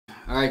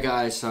Alright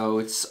guys, so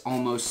it's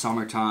almost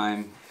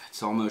summertime.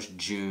 It's almost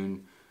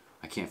June.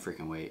 I can't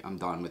freaking wait. I'm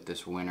done with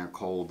this winter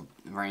cold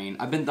rain.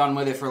 I've been done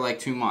with it for like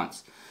 2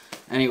 months.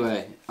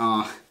 Anyway,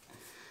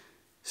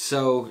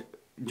 so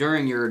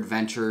during your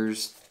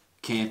adventures,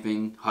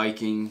 camping,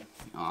 hiking,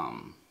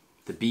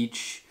 the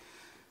beach,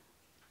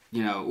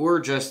 you know, or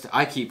just,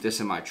 I keep this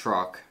in my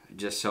truck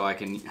just so I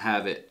can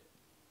have it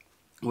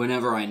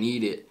whenever I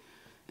need it.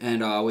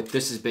 And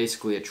this is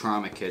basically a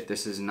trauma kit.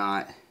 This is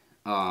not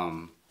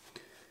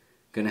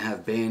gonna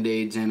have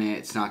band-aids in it.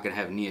 It's not gonna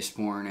have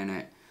Neosporin in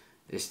it.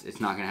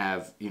 It's not gonna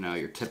have, you know,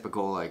 your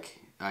typical,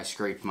 like, I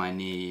scraped my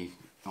knee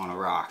on a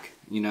rock,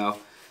 you know.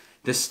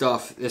 This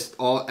stuff,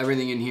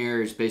 everything in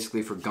here is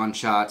basically for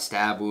gunshots,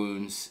 stab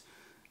wounds.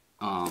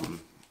 I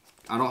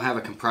don't have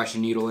a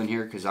compression needle in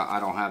here because I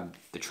don't have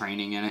the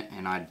training in it,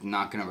 and I'm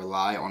not gonna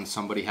rely on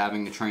somebody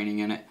having the training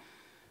in it.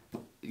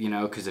 You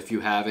know, because if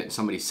you have it and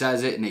somebody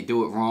says it and they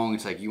do it wrong,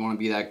 it's like, you want to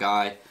be that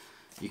guy.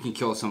 You can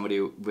kill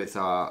somebody with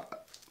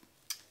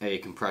a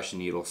compression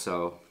needle.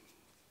 So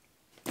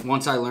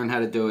once I learn how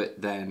to do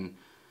it, then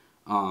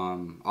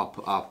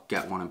I'll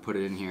get one and put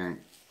it in here.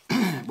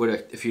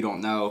 If you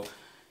don't know,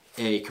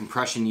 a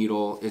compression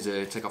needle is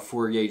it's like a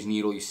 4-gauge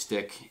needle you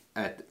stick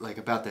at like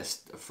about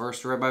this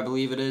first rib, I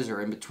believe it is,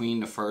 or in between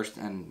the first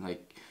and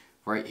like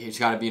right. It's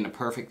got to be in the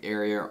perfect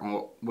area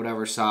on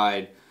whatever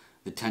side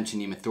the tension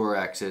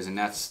pneumothorax is, and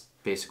that's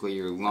basically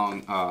your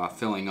lung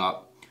filling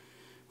up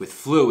with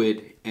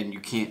fluid, and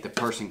the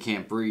person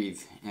can't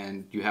breathe,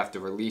 and you have to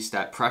release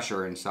that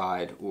pressure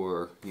inside,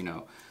 or you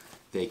know,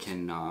 they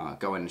can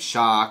go into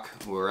shock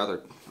or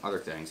other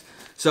things.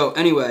 So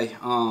anyway,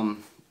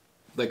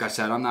 like I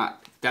said,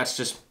 that's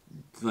just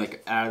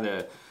like out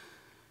of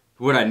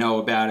what I know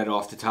about it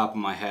off the top of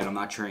my head. I'm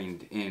not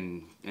trained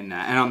in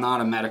that, and I'm not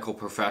a medical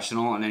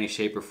professional in any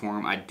shape or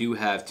form. I do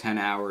have 10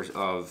 hours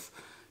of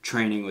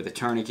training with a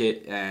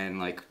tourniquet and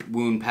like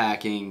wound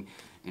packing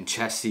and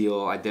chest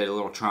seal. I did a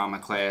little trauma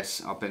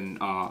class up in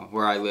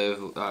where I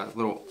live.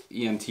 Little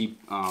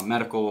EMT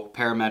medical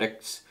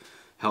paramedics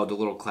held a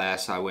little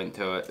class. I went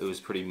to it. It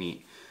was pretty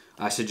neat.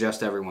 I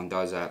suggest everyone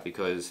does that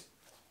because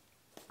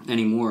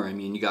anymore, I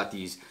mean, you got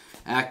these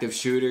active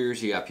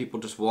shooters. You got people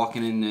just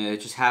walking in.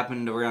 It just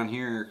happened around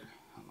here.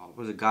 It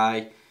was a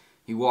guy.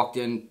 He walked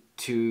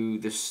into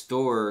the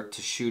store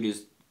to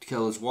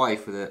kill his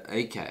wife with an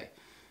AK.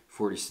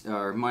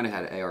 Or might have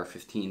had an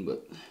AR-15,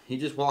 but he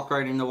just walked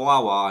right into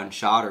Wawa and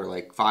shot her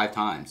like 5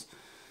 times.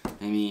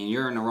 I mean,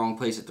 you're in the wrong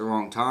place at the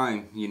wrong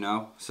time, you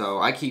know. So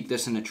I keep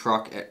this in the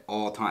truck at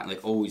all times,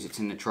 like always. It's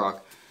in the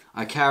truck.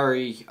 I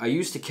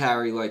used to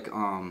carry like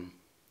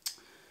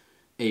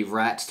a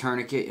rat's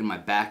tourniquet in my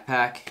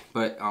backpack,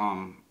 but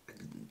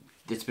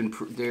it's been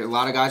a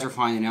lot of guys are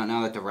finding out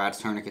now that the rat's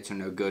tourniquets are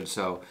no good.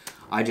 So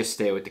I just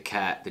stay with the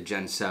cat, the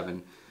Gen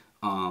 7,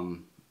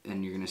 and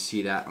you're gonna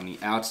see that on the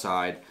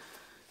outside.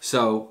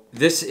 So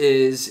this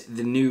is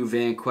the new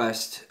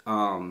VanQuest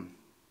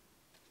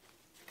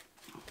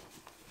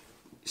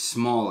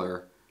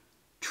smaller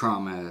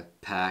trauma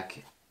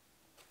pack,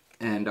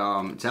 and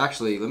it's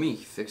actually, let me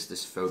fix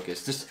this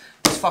focus. This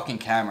fucking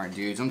camera,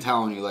 dudes. I'm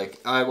telling you, like,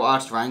 I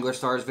watched Wrangler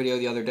Star's video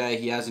the other day.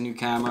 He has a new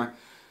camera,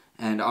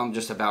 and I'm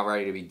just about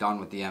ready to be done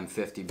with the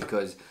M50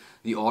 because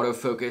the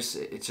autofocus,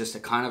 it's just a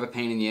kind of a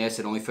pain in the ass.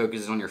 It only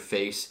focuses on your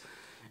face,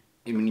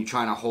 and when you're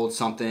trying to hold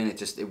something,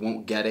 it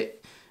won't get it.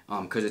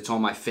 Because it's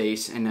on my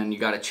face, and then you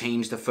got to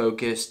change the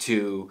focus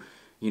to,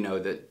 you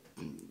know,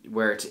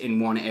 where it's in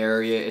one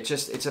area.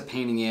 It's a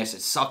pain in the ass.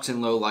 It sucks in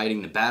low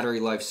lighting. The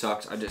battery life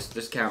sucks.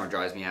 This camera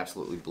drives me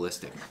absolutely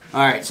ballistic. All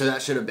right, so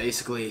that should have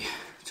basically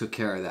took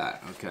care of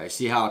that. Okay,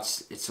 see how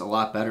it's a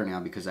lot better now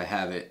because I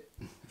have it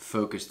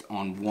focused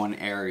on one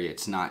area.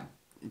 It's not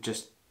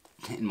just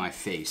in my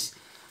face.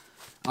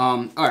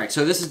 All right,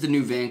 so this is the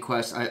new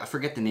VanQuest. I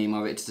forget the name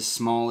of it. It's the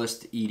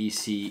smallest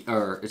EDC,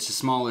 or it's the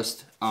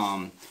smallest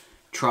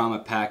trauma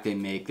pack they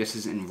make. This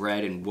is in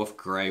red and wolf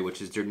gray,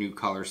 which is their new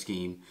color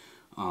scheme.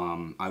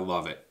 I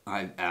love it.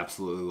 I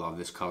absolutely love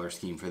this color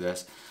scheme for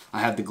this. I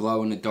have the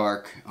glow in the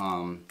dark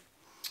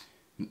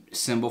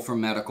symbol for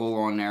medical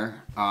on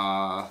there.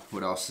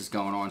 What else is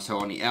going on? So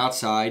on the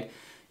outside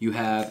you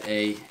have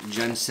a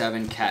Gen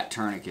 7 cat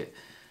tourniquet.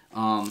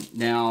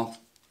 Now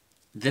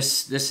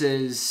this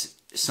is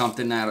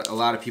something that a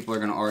lot of people are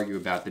going to argue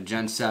about. The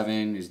Gen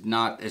 7 is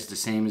not as the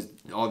same as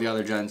all the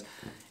other gens.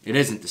 It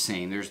isn't the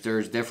same.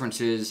 There's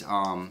differences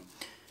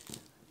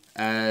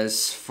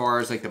as far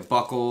as like the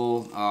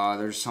buckle.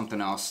 There's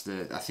something else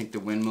that I think the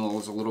windmill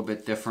is a little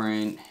bit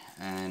different,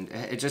 and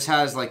it just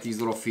has like these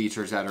little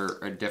features that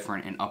are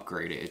different and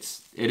upgraded.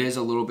 It is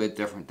a little bit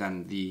different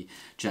than the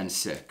Gen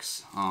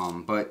 6,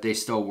 but they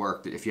still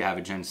work. If you have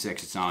a Gen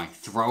 6, it's not like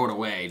throw it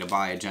away to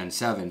buy a Gen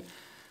 7,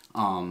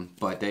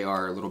 but they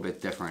are a little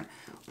bit different.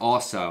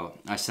 Also,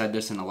 I said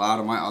this in a lot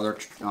of my other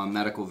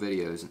medical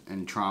videos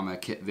and trauma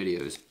kit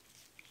videos.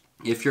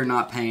 If you're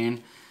not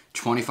paying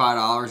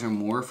 $25 or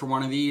more for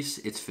one of these,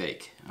 it's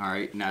fake.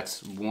 Alright, and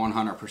that's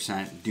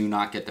 100%. Do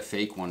not get the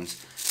fake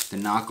ones, the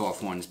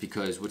knockoff ones,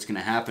 because what's going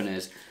to happen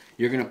is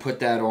you're going to put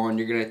that on,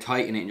 you're going to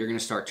tighten it, and you're going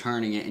to start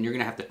turning it, and you're going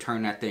to have to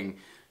turn that thing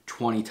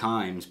 20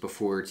 times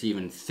before it's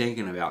even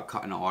thinking about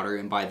cutting an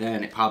artery, and by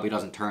then it probably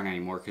doesn't turn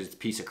anymore because it's a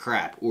piece of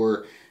crap,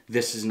 or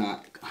this is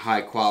not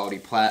high quality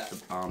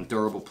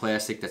durable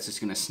plastic that's just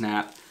going to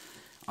snap.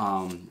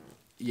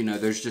 You know,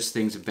 there's just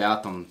things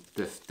about them.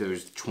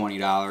 There's $20,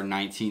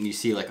 $19. You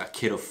see like a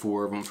kit of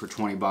 4 of them for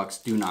 20 bucks.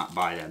 Do not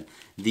buy them.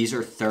 These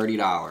are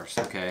 $30,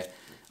 okay?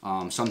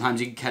 Sometimes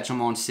you can catch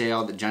them on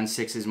sale. The Gen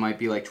 6s might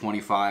be like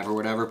 25 or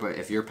whatever, but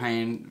if you're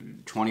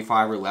paying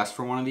 25 or less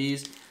for one of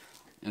these,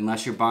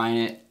 unless you're buying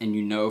it and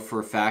you know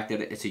for a fact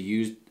that it's a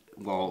used,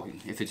 well,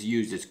 if it's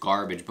used, it's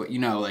garbage, but you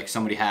know, like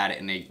somebody had it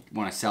and they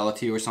want to sell it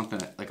to you or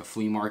something, like a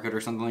flea market or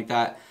something like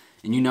that,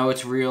 and you know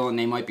it's real and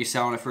they might be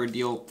selling it for a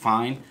deal,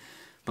 fine.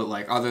 But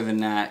like other than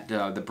that,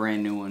 the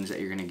brand new ones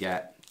that you're gonna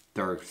get,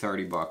 they're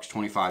 30 bucks,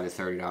 25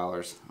 to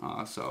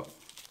 $30. So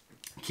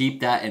keep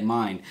that in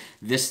mind.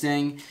 This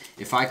thing,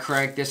 if I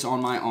crank this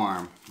on my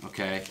arm,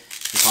 okay,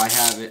 if I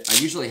have it,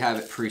 I usually have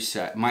it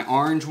preset. My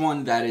orange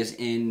one that is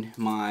in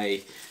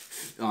my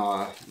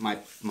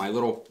my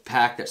little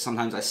pack that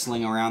sometimes I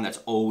sling around, that's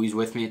always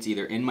with me. It's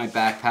either in my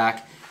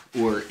backpack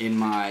or in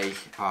my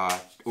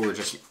or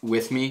just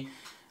with me.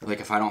 Like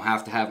if I don't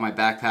have to have my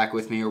backpack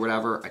with me or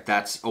whatever,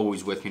 that's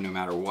always with me no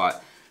matter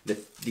what.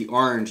 The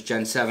orange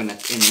Gen 7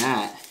 that's in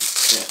that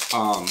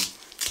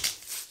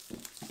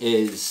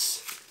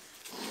is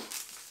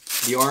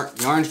the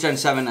orange Gen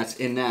 7 that's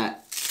in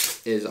that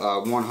is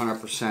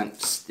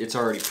 100%. It's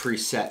already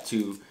preset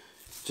to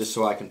just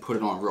so I can put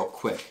it on real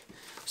quick.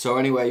 So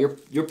anyway,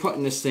 you're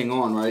putting this thing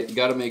on, right? You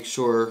got to make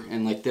sure,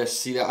 and like this,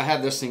 see that I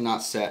have this thing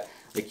not set.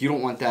 Like you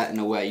don't want that in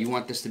the way. You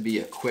want this to be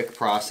a quick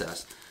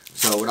process.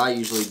 So what I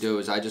usually do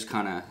is I just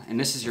kind of, and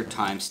this is your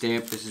time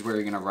stamp. This is where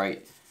you're going to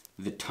write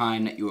the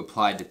time that you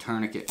applied the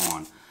tourniquet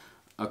on.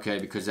 Okay,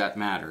 because that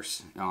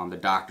matters. The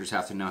doctors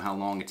have to know how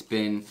long it's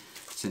been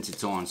since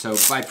it's on. So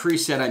by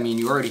preset, I mean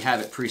you already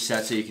have it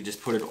preset, so you can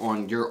just put it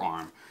on your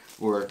arm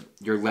or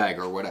your leg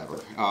or whatever.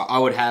 I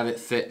would have it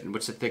fit,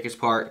 what's the thickest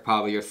part?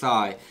 Probably your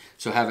thigh.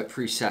 So have it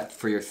preset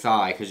for your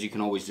thigh because you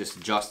can always just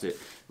adjust it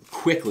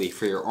quickly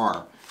for your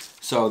arm.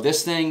 So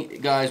this thing,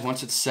 guys,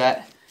 once it's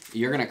set,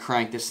 you're going to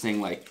crank this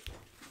thing like,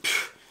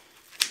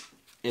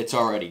 it's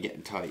already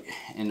getting tight.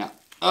 And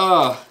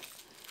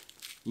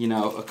you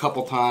know, a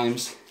couple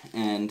times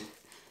and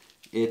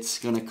it's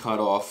going to cut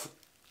off.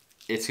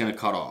 It's going to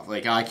cut off.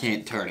 Like I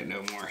can't turn it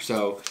no more.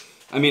 So,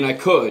 I mean, I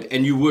could,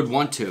 and you would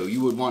want to.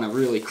 You would want to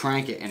really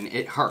crank it, and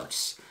it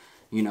hurts.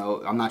 You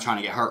know, I'm not trying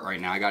to get hurt right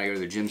now. I got to go to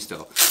the gym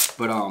still.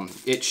 But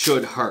it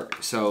should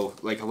hurt. So,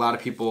 like a lot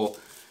of people,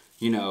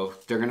 you know,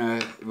 they're going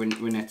to,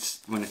 when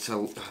it's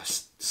a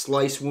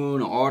slice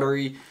wound, an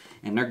artery,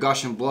 and they're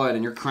gushing blood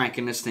and you're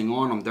cranking this thing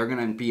on them, they're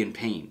going to be in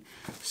pain.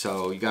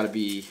 So you got to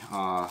be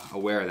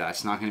aware of that.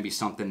 It's not going to be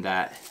something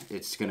that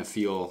it's going to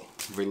feel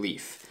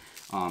relief.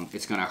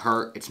 It's going to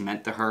hurt. It's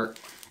meant to hurt.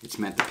 It's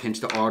meant to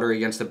pinch the artery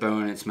against the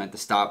bone. It's meant to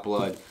stop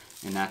blood.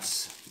 And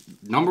that's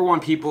number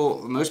one.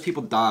 Most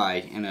people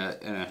die in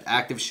an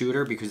active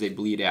shooter because they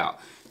bleed out.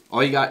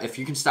 All you got, if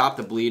you can stop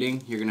the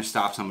bleeding, you're going to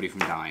stop somebody from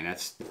dying.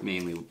 That's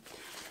mainly what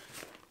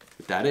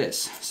that is.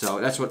 So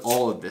that's what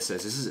all of this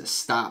is. This is a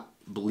stop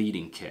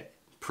bleeding kit,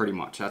 pretty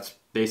much. That's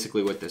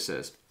basically what this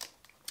is.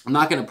 I'm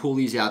not going to pull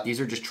these out. These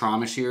are just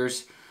trauma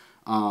shears,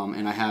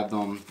 and I have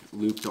them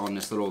looped on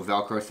this little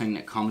Velcro thing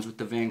that comes with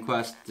the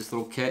VanQuest, this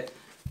little kit.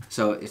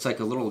 So it's like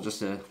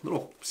just a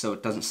little, so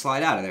it doesn't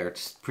slide out of there.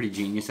 It's pretty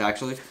genius,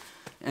 actually.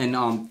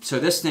 And so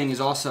this thing is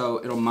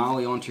also, it'll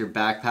molly onto your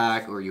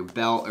backpack or your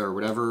belt or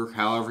whatever,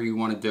 however you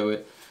want to do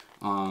it.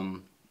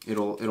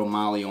 It'll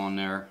molly on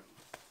there.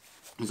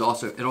 It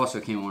also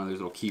came in one of those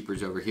little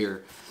keepers over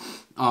here.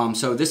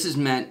 So this is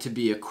meant to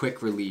be a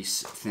quick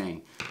release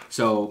thing.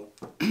 So,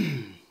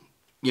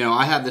 you know,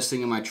 I have this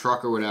thing in my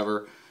truck or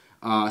whatever.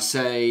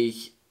 Say,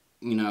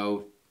 you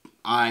know,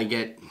 I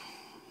get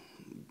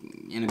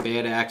in a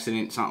bad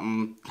accident,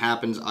 something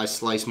happens, I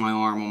slice my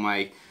arm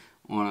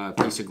on a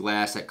piece of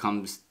glass that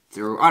comes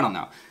through. I don't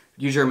know.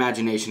 Use your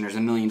imagination. There's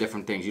a million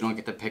different things. You don't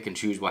get to pick and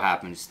choose what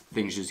happens.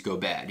 Things just go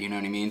bad. You know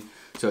what I mean?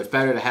 So it's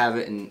better to have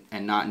it and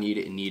not need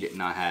it, and need it and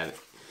not have it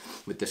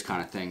with this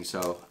kind of thing.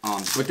 So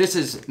what this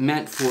is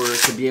meant for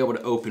is to be able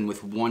to open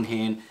with one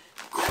hand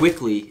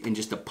quickly and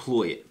just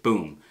deploy it.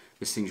 Boom.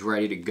 This thing's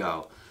ready to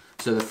go.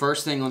 So the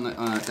first thing on the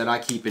that I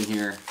keep in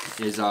here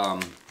is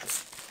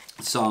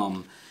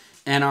some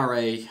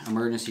NRA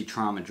emergency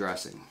trauma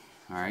dressing.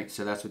 All right,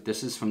 so that's what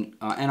this is from.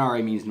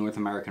 NRA means North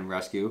American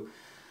Rescue,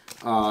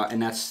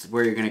 and that's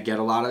where you're going to get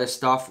a lot of this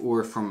stuff,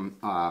 or from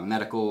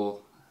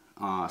medical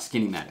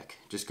Skinny Medic.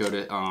 Just go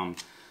to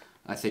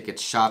I think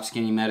it's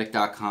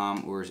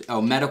shopskinnymedic.com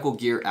or Medical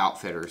Gear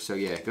Outfitters. So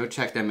yeah, go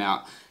check them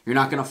out. You're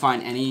not going to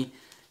find any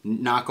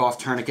knockoff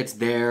tourniquets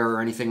there or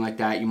anything like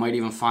that. You might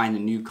even find the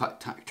new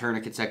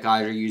tourniquets that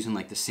guys are using,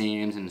 like the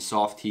Sams and the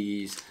soft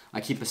tees.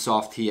 I keep a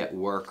soft tee at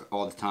work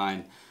all the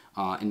time.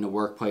 In the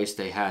workplace,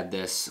 they had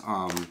this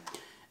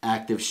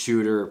active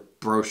shooter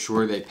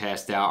brochure they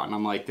passed out, and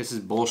I'm like, this is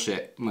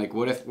bullshit. I'm like,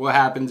 what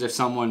happens if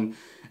someone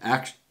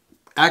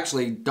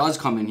actually does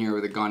come in here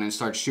with a gun and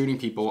starts shooting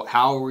people,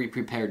 how are we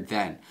prepared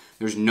then?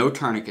 There's no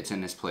tourniquets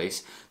in this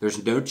place.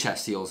 There's no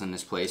chest seals in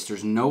this place.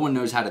 There's no one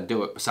knows how to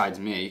do it besides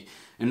me.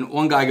 And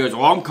one guy goes,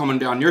 well, I'm coming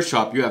down your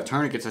shop. You have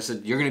tourniquets. I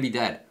said, you're going to be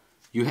dead.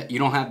 You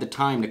don't have the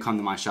time to come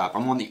to my shop.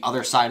 I'm on the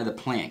other side of the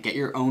plant. Get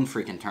your own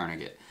freaking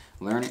tourniquet.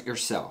 Learn it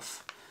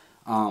yourself.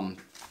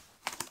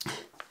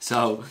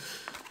 So,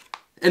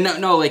 and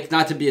no, like,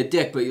 not to be a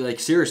dick, but, like,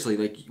 seriously,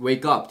 like,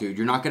 wake up, dude.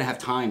 You're not going to have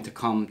time to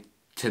come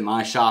to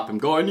my shop and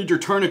go, I need your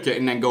tourniquet,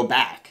 and then go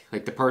back.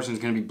 Like, the person's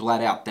going to be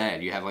bled out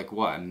dead. You have, like,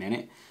 what, a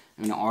minute?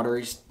 I mean, the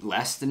artery's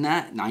less than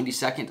that? 90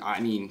 seconds? I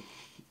mean,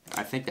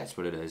 I think that's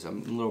what it is.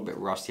 I'm a little bit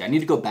rusty. I need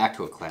to go back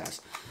to a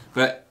class.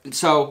 But,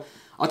 so,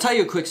 I'll tell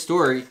you a quick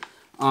story.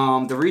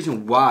 The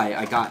reason why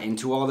I got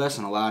into all this,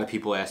 and a lot of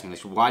people ask me, like,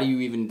 why do you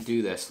even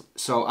do this?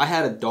 So, I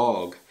had a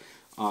dog.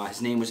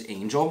 His name was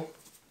Angel.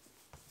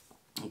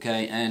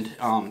 Okay, and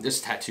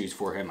this tattoo's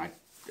for him. I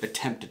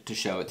attempted to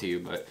show it to you,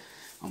 but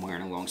I'm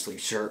wearing a long sleeve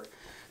shirt.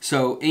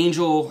 So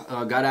Angel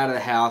got out of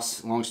the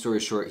house. Long story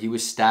short, he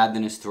was stabbed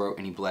in his throat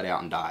and he bled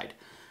out and died.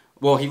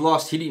 Well,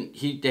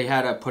 they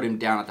had to put him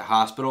down at the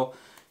hospital.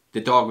 The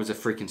dog was a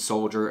freaking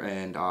soldier,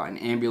 and an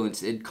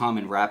ambulance did come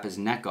and wrap his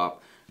neck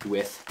up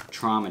with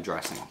trauma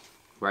dressing.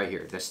 Right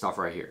here, this stuff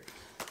right here.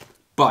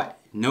 But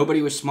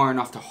nobody was smart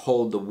enough to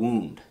hold the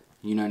wound.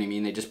 You know what I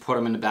mean? They just put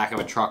him in the back of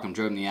a truck and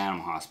drove him to the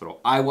animal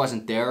hospital. I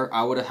wasn't there.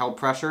 I would have held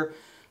pressure,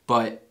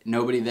 but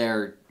nobody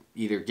there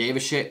either gave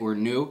a shit or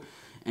knew.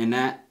 And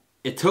that,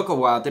 it took a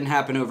while. It didn't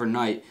happen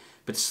overnight.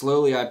 But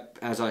slowly,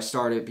 as I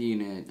started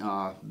being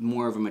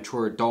more of a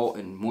mature adult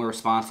and more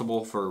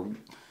responsible for,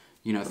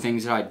 you know,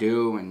 things that I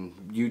do, and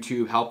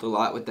YouTube helped a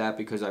lot with that,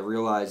 because I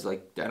realized,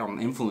 like, that I'm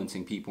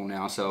influencing people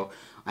now. So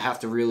I have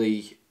to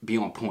really be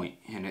on point,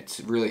 and it's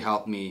really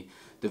helped me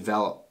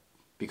develop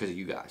because of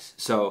you guys.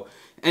 So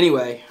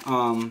anyway,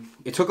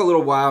 it took a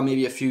little while,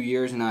 maybe a few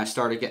years, and I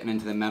started getting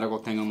into the medical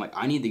thing. I'm like,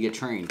 I need to get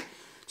trained.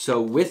 So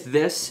with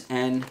this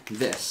and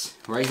this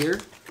right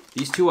here,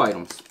 these two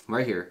items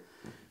right here,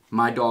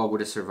 my dog would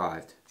have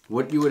survived.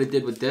 What you would have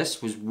did with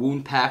this was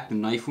wound pack the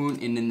knife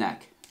wound in the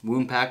neck.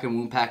 Wound pack and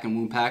wound pack and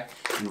wound pack,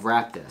 and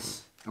wrap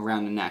this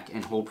around the neck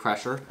and hold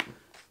pressure.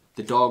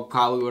 The dog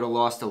probably would have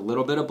lost a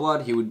little bit of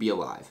blood. He would be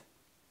alive.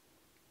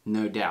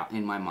 No doubt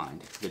in my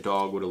mind. The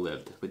dog would have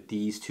lived with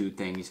these two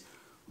things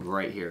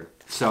right here.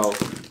 So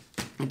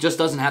it just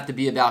doesn't have to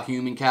be about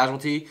human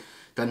casualty.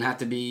 Doesn't have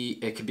to be,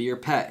 it could be your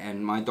pet.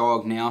 And my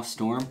dog now,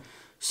 Storm,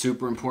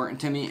 super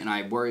important to me, and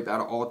I worry about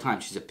it all the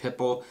time. She's a pit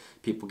bull.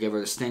 People give her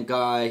the stink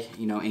eye.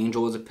 You know,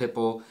 Angel was a pit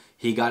bull.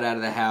 He got out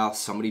of the house.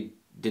 Somebody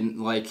didn't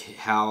like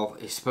how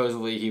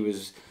supposedly he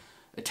was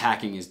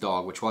attacking his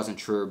dog, which wasn't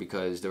true,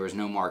 because there was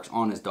no marks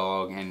on his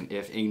dog. And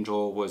if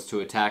Angel was to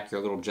attack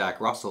your little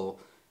Jack Russell,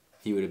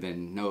 he would have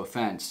been, no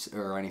offense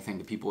or anything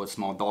to people with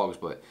small dogs,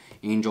 but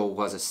Angel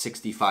was a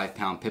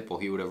 65-pound pit bull.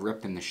 He would have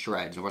ripped him to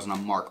shreds. There wasn't a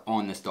mark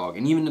on this dog.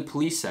 And even the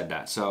police said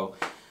that. So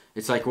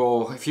it's like,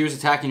 well, if he was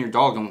attacking your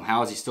dog, then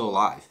how is he still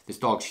alive? This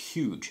dog's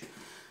huge.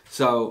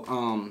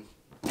 So,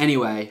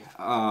 anyway,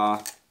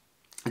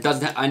 it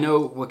doesn't. I know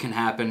what can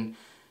happen,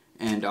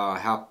 and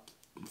how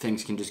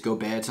things can just go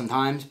bad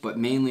sometimes, but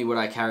mainly what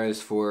I carry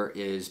this for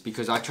is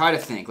because I try to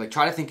think,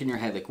 in your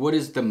head, like, what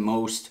is the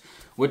most,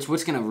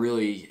 what's gonna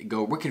really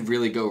go, what could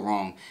really go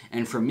wrong?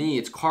 And for me,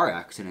 it's car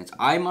accidents.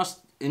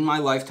 In my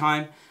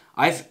lifetime,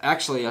 I'll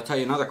tell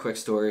you another quick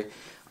story.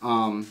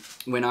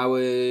 When I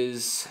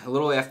was a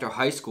little after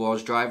high school, I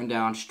was driving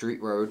down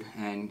Street Road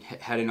and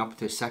heading up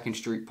to 2nd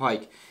Street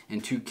Pike,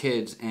 and two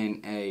kids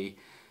in a,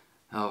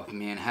 oh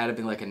man, it had to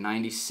be like a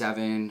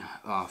 97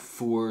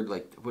 Ford,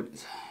 like, what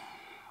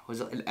was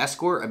it, an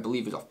Escort? I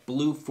believe it was a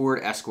blue Ford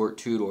Escort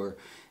 2-door,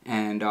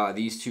 and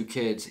these two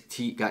kids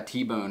got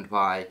T-boned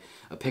by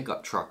a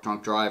pickup truck,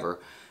 drunk driver,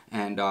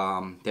 and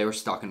they were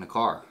stuck in the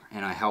car,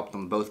 and I helped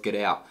them both get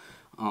out.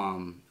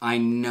 I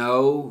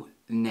know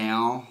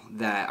now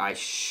that I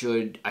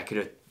could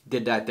have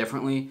did that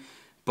differently,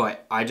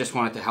 but I just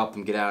wanted to help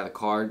them get out of the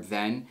car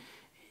then.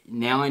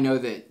 Now I know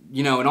that,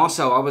 you know, and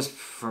also I was,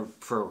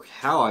 for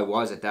how I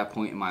was at that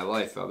point in my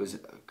life,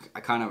 I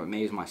kind of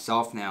amazed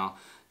myself now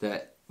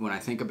that when I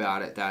think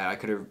about it, that I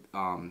could have,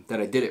 that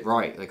I did it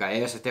right. Like,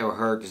 I asked if they were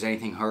hurt, does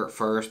anything hurt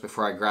first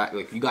before I grab,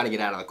 like, you got to get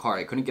out of the car.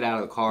 I couldn't get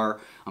out of the car.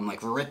 I'm like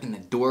ripping the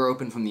door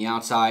open from the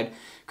outside,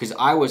 because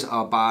I was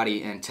a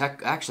body, and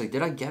actually,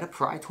 did I get a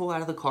pry tool out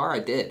of the car? I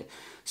did.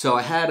 So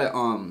I had a,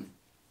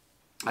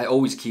 I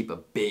always keep a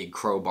big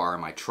crowbar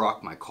in my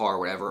truck, my car,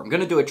 whatever. I'm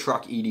going to do a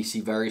truck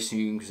EDC very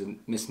soon, because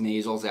Miss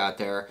Maisel's out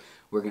there.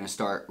 We're going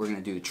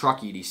to do the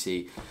truck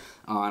EDC.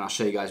 And I'll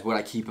show you guys what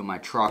I keep in my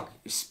truck.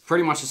 It's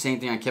pretty much the same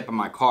thing I kept in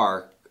my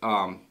car.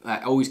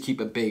 I always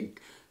keep a big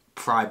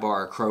pry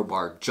bar or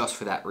crowbar just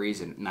for that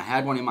reason. And I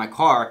had one in my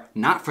car,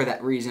 not for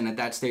that reason at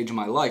that stage of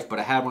my life, but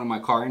I had one in my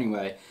car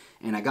anyway.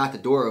 And I got the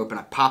door open,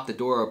 I popped the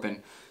door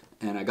open,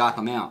 and I got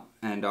them out.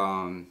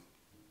 And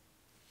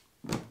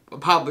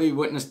probably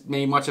wouldn't have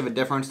made much of a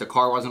difference. The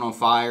car wasn't on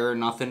fire or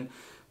nothing.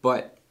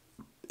 But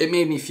it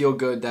made me feel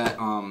good that,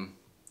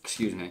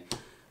 excuse me,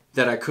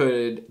 that I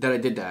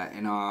did that.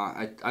 And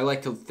I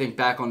like to think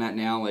back on that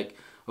now, like,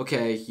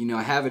 okay, you know,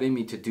 I have it in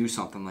me to do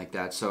something like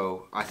that.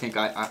 So I think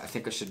I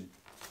think I should,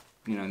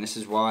 you know, and this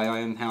is why I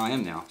am how I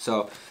am now.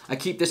 So I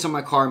keep this in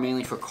my car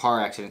mainly for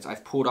car accidents.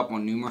 I've pulled up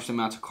on numerous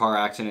amounts of car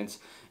accidents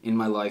in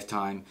my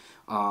lifetime.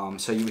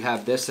 So you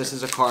have this. This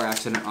is a car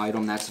accident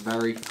item that's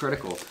very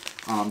critical.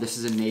 This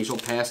is a nasal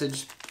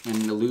passage, and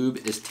the lube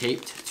is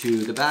taped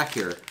to the back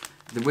here.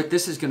 What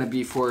this is going to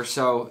be for,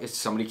 so if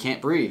somebody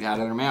can't breathe out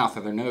of their mouth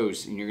or their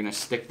nose, and you're going to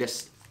stick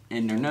this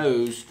in their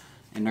nose,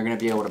 and they're going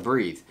to be able to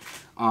breathe.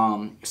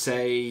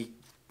 Say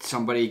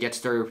somebody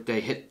they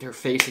hit their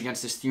face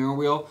against the steering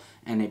wheel,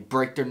 and they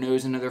break their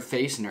nose into their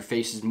face, and their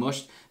face is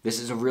mushed. This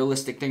is a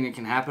realistic thing that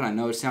can happen. I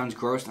know it sounds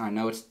gross, and I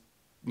know it's,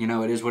 you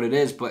know, it is what it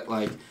is, but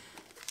like,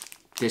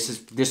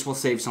 this will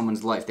save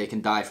someone's life. They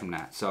can die from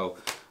that. So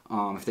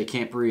if they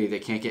can't breathe, they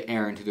can't get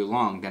air into their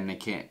lung, then they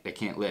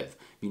can't live.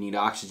 You need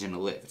oxygen to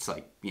live. It's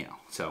like, you know,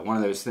 so one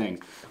of those things.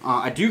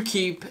 I do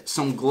keep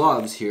some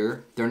gloves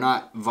here. They're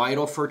not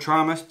vital for a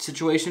trauma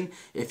situation.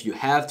 If you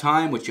have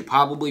time, which you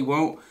probably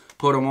won't,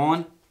 put them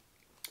on.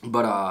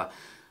 But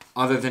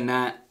other than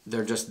that,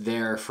 they're just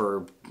there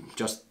for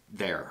just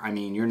there. I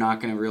mean, you're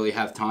not going to really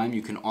have time.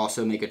 You can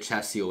also make a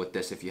chest seal with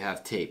this if you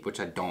have tape,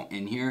 which I don't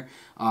in here.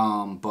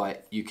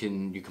 But you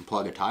can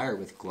plug a tire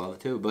with a glove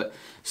too. But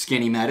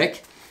Skinny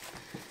Medic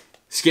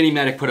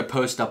put a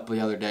post up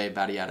the other day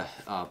about he had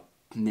a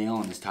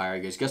nail in his tire.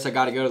 He goes, guess I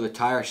got to go to the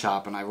tire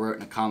shop. And I wrote in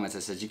the comments, I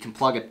said, you can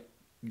plug a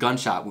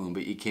gunshot wound,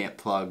 but you can't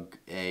plug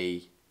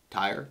a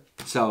tire.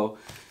 So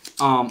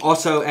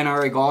also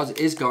NRA gauze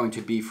is going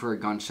to be for a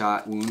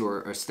gunshot wound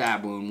or a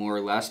stab wound, more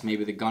or less.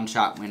 Maybe the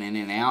gunshot went in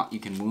and out. You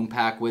can wound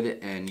pack with it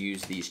and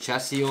use these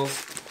chest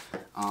seals.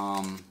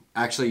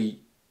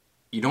 Actually,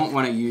 you don't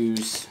want to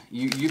use,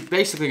 you're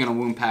basically going to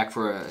wound pack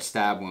for a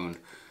stab wound.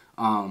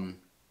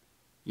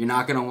 You're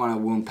not going to want to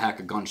wound pack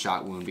a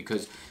gunshot wound,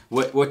 because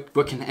what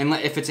can, and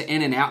if it's an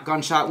in and out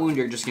gunshot wound,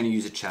 you're just going to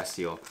use a chest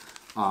seal.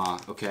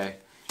 Okay,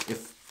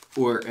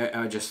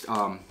 just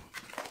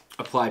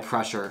apply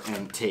pressure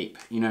and tape,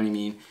 you know what I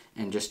mean,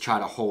 and just try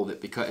to hold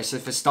it, because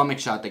if a stomach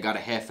shot, they got a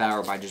half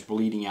hour by just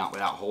bleeding out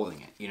without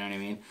holding it, you know what I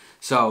mean.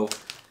 So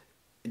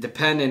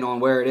depending on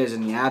where it is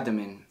in the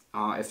abdomen,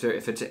 if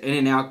it's an in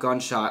and out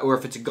gunshot, or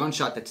if it's a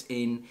gunshot that's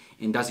in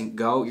and doesn't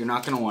go, you're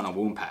not going to want to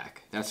wound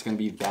pack. That's going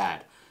to be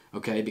bad.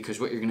 Okay, because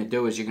what you're going to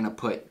do is you're going to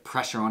put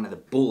pressure onto the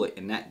bullet,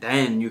 and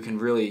then you can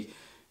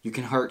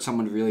hurt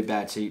someone really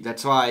bad. So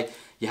that's why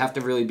you have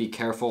to really be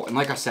careful. And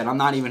like I said, I'm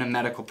not even a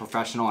medical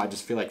professional. I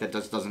just feel like that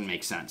just doesn't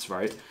make sense,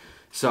 right?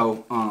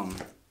 So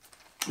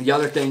the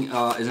other thing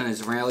is an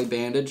Israeli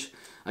bandage.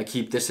 I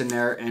keep this in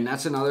there, and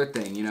that's another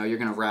thing. You know, you're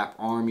going to wrap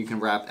arm, you can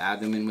wrap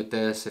abdomen with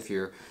this if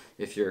you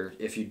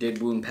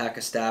did wound pack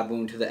a stab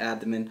wound to the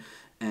abdomen,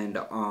 and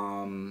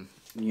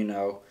you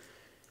know,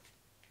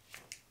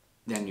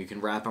 then you can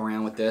wrap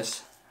around with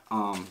this,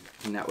 and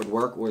that would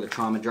work. Or the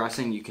trauma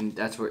dressing, you can.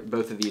 That's what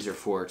both of these are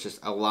for. It's just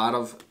a lot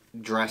of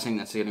dressing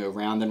that's going to go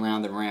round and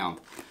round and round.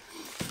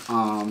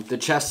 The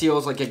chest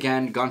seals, like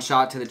again,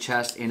 gunshot to the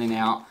chest, in and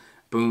out,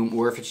 boom.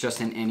 Or if it's just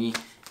in any,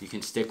 you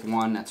can stick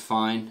one. That's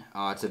fine.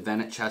 It's a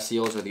Venet chest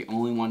seals are the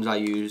only ones I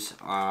use.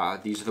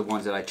 These are the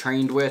ones that I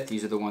trained with.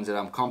 These are the ones that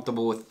I'm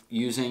comfortable with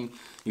using.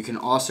 You can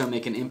also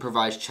make an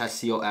improvised chest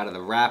seal out of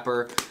the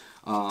wrapper.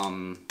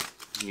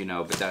 You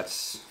know, but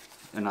that's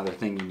another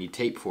thing you need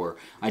tape for.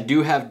 I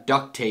do have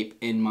duct tape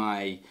in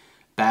my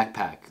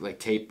backpack, like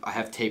tape. I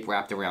have tape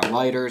wrapped around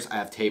lighters. I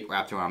have tape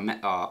wrapped around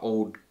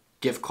old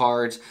gift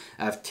cards.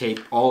 I have tape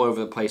all over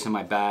the place in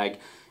my bag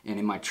and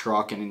in my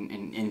truck and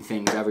in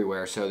things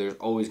everywhere. So there's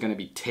always going to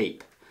be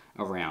tape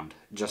around,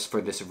 just for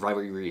this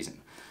very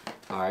reason.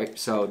 Alright,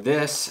 so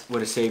this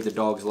would have saved the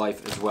dog's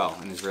life as well,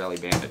 an Israeli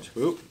bandage.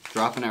 Oop,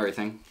 dropping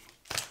everything.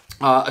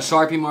 A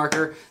Sharpie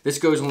marker. This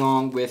goes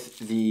along with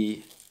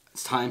the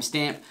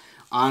timestamp.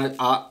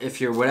 If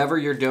you're, whatever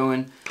you're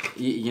doing,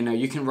 you know,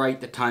 you can write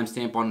the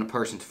timestamp on the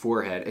person's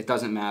forehead. It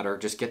doesn't matter.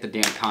 Just get the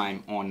damn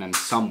time on them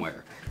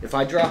somewhere. If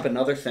I drop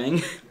another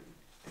thing,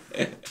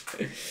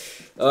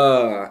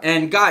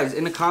 and guys,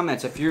 in the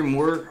comments, if you're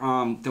more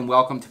than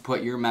welcome to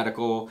put your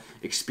medical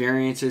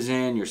experiences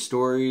in, your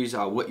stories,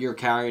 what you're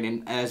carrying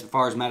in as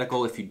far as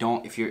medical. If you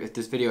don't, if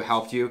this video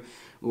helped you,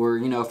 or,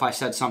 you know, if I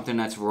said something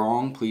that's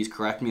wrong, please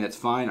correct me. That's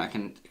fine. I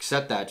can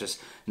accept that.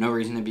 Just no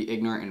reason to be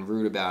ignorant and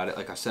rude about it.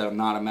 Like I said, I'm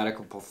not a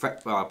medical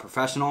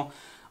professional.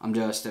 I'm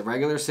just a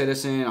regular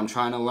citizen. I'm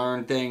trying to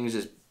learn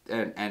things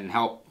and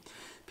help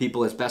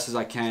people as best as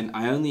I can.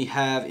 I only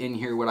have in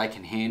here what I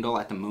can handle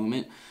at the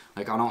moment.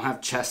 Like, I don't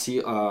have chest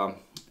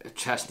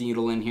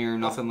needle in here,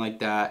 nothing like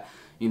that.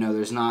 You know,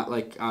 there's not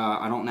like,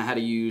 I don't know how to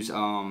use,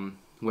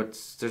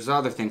 there's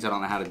other things I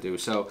don't know how to do.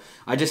 So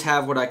I just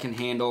have what I can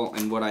handle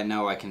and what I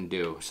know I can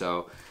do.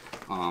 So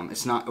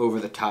it's not over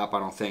the top, I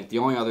don't think. The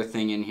only other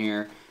thing in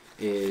here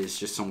is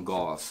just some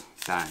gauze.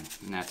 Bang.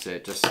 And that's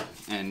it.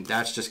 And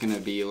that's just going to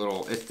be a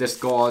little, if this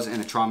gauze in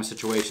a trauma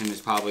situation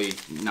is probably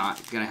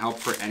not going to help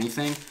for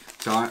anything.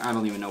 So I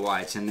don't even know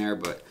why it's in there,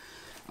 but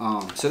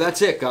So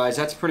that's it, guys.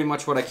 That's pretty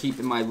much what I keep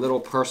in my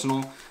little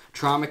personal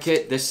trauma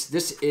kit.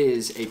 This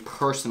is a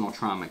personal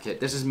trauma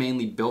kit. This is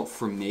mainly built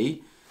for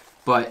me,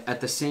 but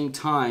at the same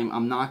time,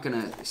 I'm not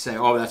gonna say,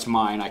 oh, that's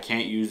mine, I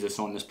can't use this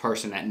on this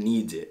person that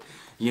needs it.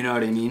 You know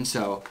what I mean?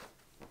 So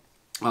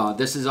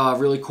this is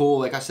really cool.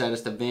 Like I said,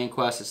 it's the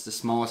VanQuest. It's the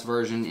smallest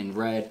version in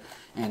red,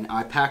 and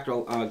I packed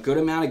a good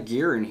amount of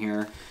gear in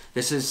here.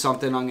 This is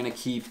something I'm going to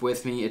keep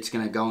with me. It's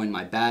going to go in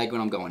my bag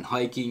when I'm going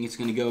hiking. It's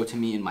going to go to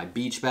me in my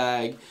beach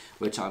bag,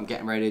 which I'm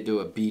getting ready to do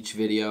a beach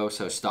video,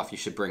 so stuff you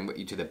should bring with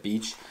you to the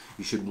beach.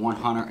 You should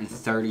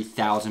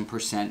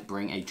 130,000%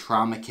 bring a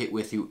trauma kit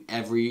with you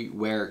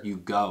everywhere you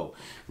go.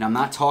 Now, I'm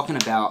not talking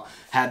about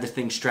have the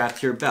thing strapped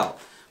to your belt,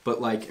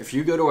 but like if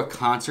you go to a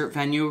concert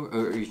venue,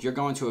 or if you're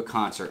going to a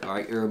concert, all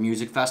right, or a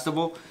music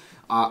festival,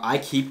 I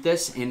keep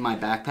this in my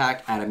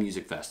backpack at a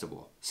music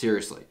festival.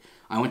 Seriously.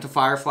 I went to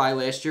Firefly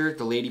last year.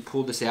 The lady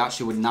pulled this out.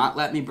 She would not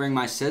let me bring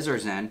my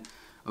scissors in.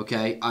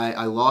 Okay,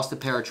 I lost a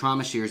pair of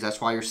trauma shears. That's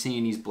why you're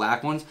seeing these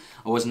black ones.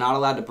 I was not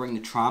allowed to bring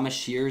the trauma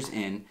shears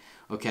in.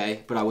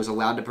 Okay, but I was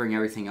allowed to bring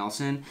everything else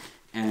in.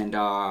 And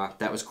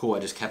that was cool. I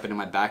just kept it in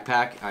my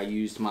backpack. I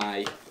used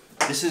my...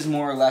 This is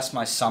more or less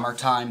my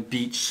summertime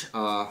beach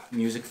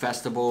music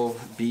festival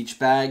beach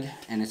bag.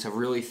 And it's a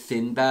really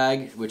thin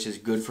bag, which is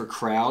good for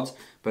crowds.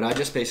 But I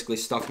just basically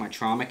stuck my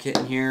trauma kit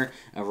in here,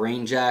 a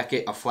rain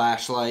jacket, a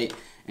flashlight,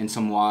 and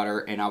some water,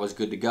 and I was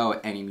good to go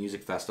at any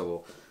music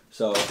festival.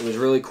 So it was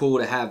really cool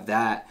to have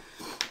that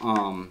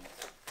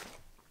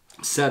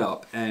set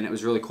up, and it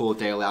was really cool that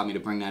they allowed me to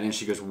bring that in.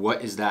 She goes,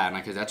 "What is that?" And I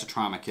go, "That's a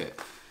trauma kit."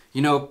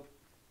 You know,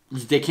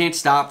 they can't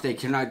stop. They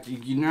cannot.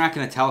 You're not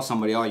going to tell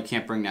somebody, "Oh, you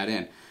can't bring that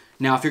in."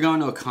 Now, if you're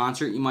going to a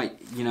concert, you might,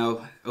 you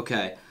know,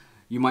 okay.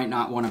 You might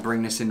not want to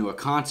bring this into a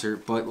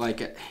concert, but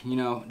like, you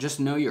know, just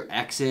know your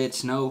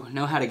exits, know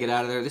how to get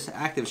out of there. This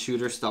active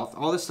shooter stuff,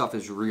 all this stuff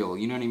is real.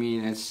 You know what I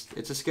mean?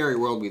 It's a scary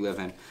world we live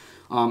in.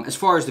 As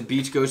far as the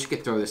beach goes, you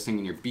could throw this thing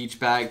in your beach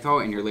bag,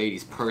 throw it in your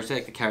lady's purse. They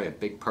like to carry the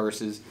big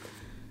purses.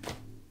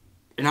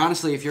 And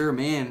honestly, if you're a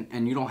man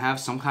and you don't have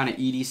some kind of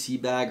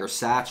EDC bag or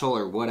satchel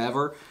or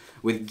whatever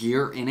with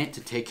gear in it to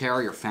take care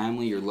of your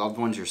family, your loved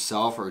ones,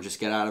 yourself, or just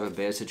get out of a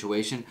bad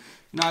situation,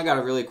 you know, I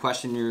gotta really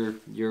question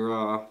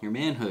your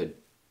manhood.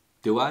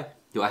 Do I?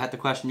 Do I have to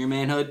question your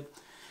manhood?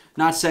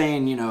 Not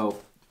saying, you know,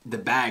 the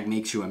bag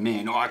makes you a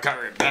man. Oh, I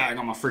carry a bag.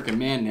 I'm a freaking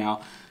man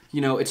now.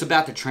 You know, it's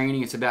about the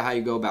training. It's about how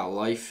you go about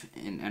life.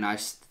 And I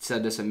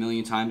said this a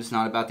million times. It's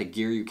not about the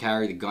gear you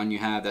carry, the gun you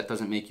have. That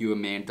doesn't make you a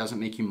man. It doesn't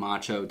make you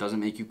macho. It doesn't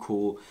make you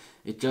cool.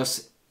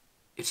 It's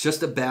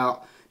just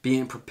about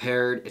being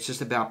prepared. It's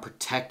just about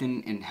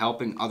protecting and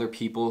helping other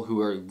people who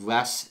are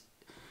less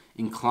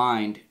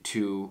inclined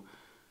to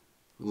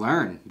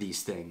learn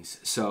these things.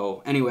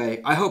 So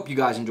anyway, I hope you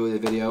guys enjoy the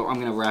video. I'm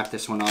gonna wrap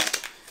this one up.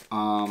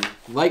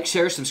 Like,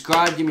 share,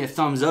 subscribe, give me a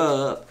thumbs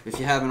up if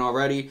you haven't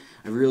already.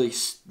 I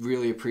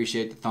really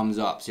appreciate the thumbs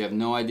up. So you have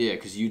no idea,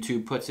 because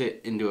YouTube puts it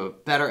into a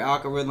better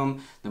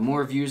algorithm. The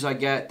more views I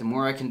get, the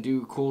more I can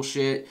do cool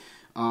shit.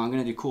 I'm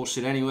gonna do cool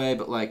shit anyway,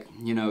 but like,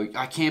 you know,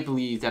 I can't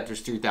believe that there's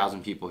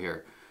 3,000 people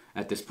here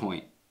at this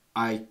point.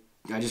 I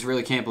just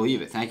really can't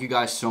believe it. Thank you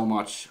guys so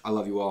much. I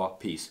love you all.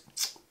 Peace.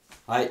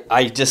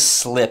 I just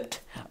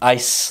slipped. I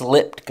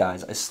slipped,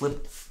 guys. I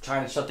slipped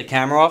trying to shut the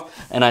camera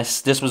off, and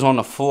this was on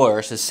the floor.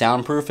 It says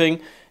soundproofing,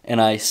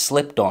 and I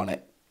slipped on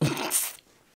it.